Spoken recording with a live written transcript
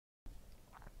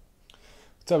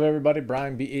What's up, everybody?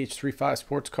 Brian BH35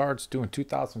 Sports Cards doing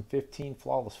 2015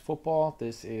 Flawless Football.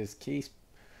 This is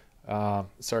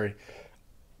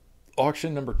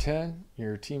auction number 10.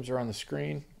 Your teams are on the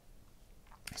screen.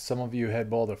 Some of you had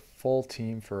bought a full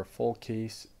team for a full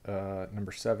case,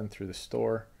 number 7 through the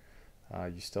store.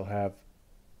 You still have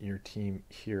your team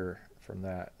here from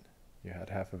that. You had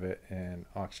half of it in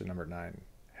auction number 9,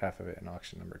 half of it in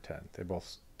auction number 10. They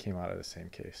both came out of the same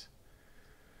case.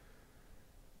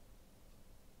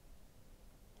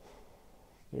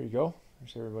 There you go.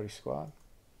 There's everybody's squad.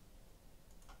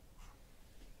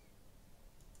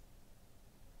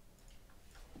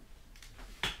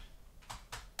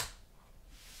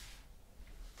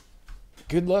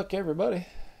 Good luck, everybody.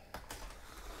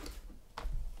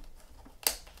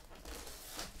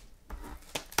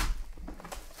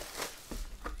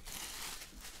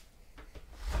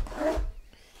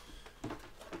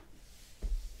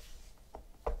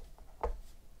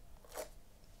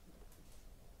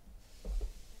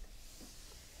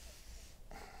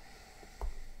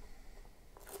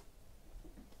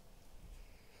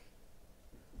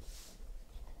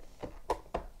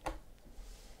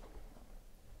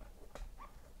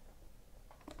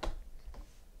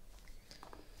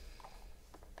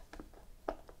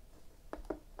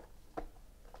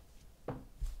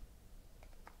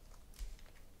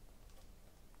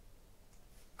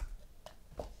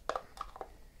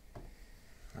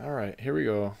 All right, here we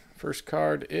go. First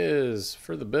card is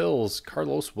for the Bills,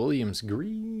 Carlos Williams,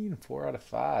 green, 4 out of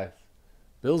 5.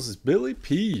 Bills is Billy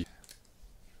P.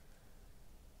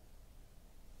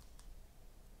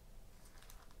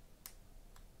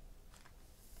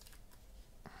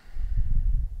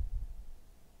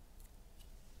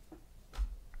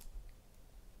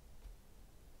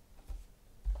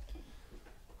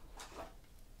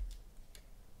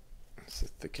 It's the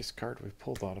thickest card we've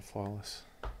pulled out of Flawless.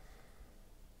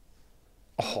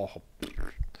 Oh,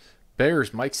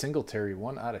 Bears, Mike Singletary,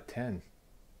 1 out of 10.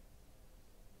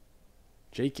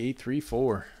 Jake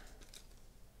 834.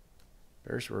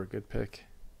 Bears were a good pick.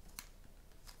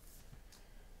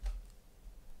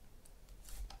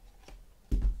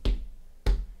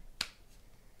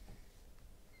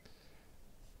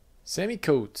 Sammy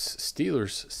Coates,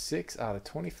 Steelers, 6 out of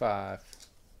 25.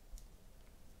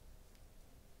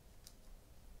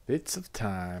 Bits of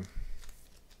time.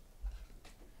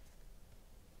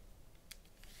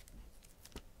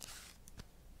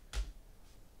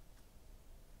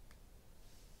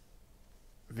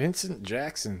 Vincent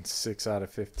Jackson, 6 out of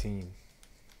 15.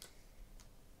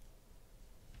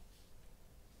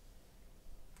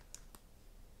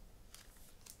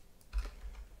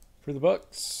 For the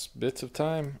Bucks, bits of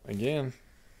time again.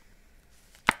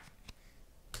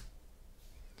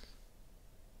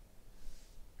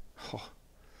 Oh.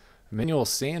 Emmanuel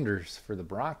Sanders for the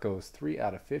Broncos, 3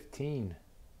 out of 15.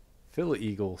 Philly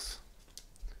Eagles.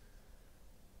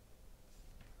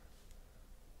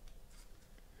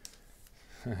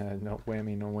 No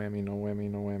whammy, no whammy, no whammy,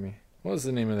 no whammy. What was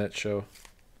the name of that show?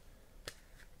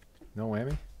 No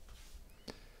whammy?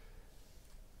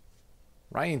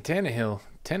 Ryan Tannehill,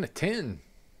 10 of 10.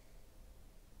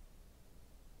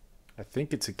 I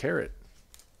think it's a carrot.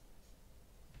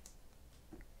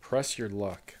 Press your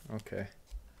luck. Okay.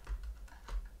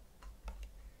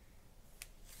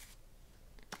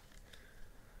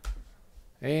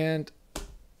 And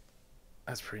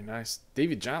that's pretty nice.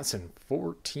 David Johnson,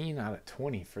 14 out of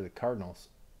 20 for the Cardinals.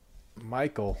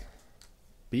 Michael,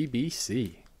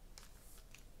 BBC.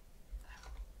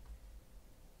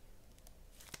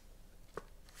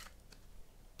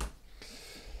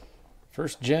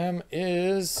 First gem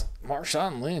is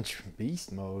Marshawn Lynch,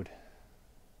 Beast Mode.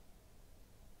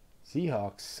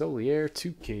 Seahawks, Solier,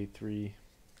 2K3.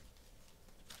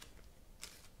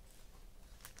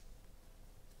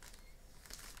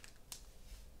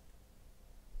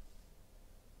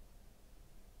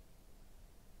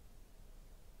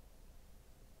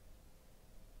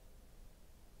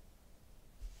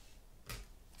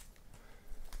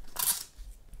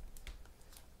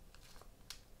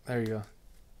 There you go.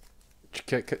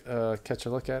 Did you catch a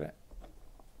look at it?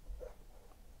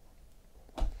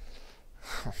 Oh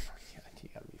my God, you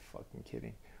gotta be fucking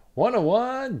kidding.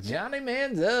 101, Johnny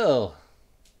Manziel.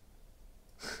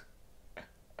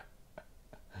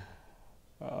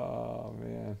 Oh,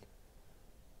 man.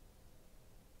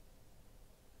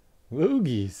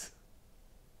 Loogies.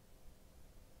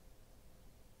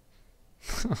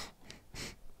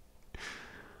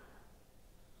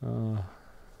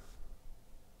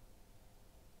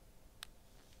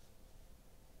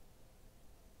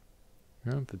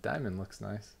 Well, the diamond looks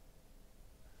nice.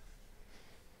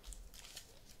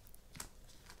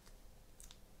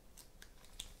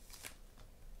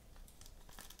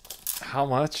 How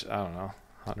much? I don't know.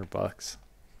 $100.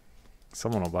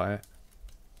 Someone will buy it.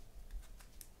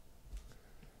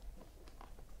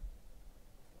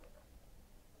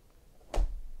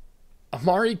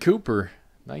 Amari Cooper,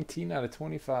 19 out of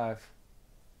 25.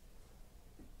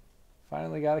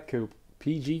 Finally got a Coop.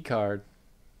 PG card.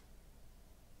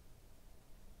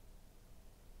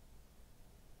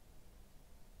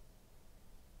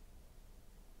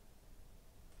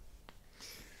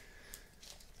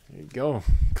 There you go.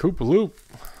 Coop Loop.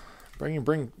 Bring your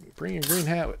green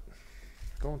hat.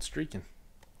 Going streaking.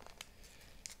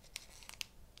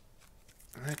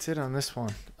 That's it on this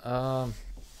one. There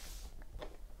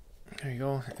you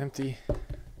go. Empty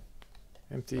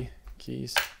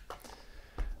keys.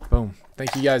 Boom.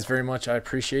 Thank you guys very much. I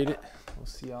appreciate it. We'll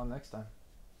see y'all next time.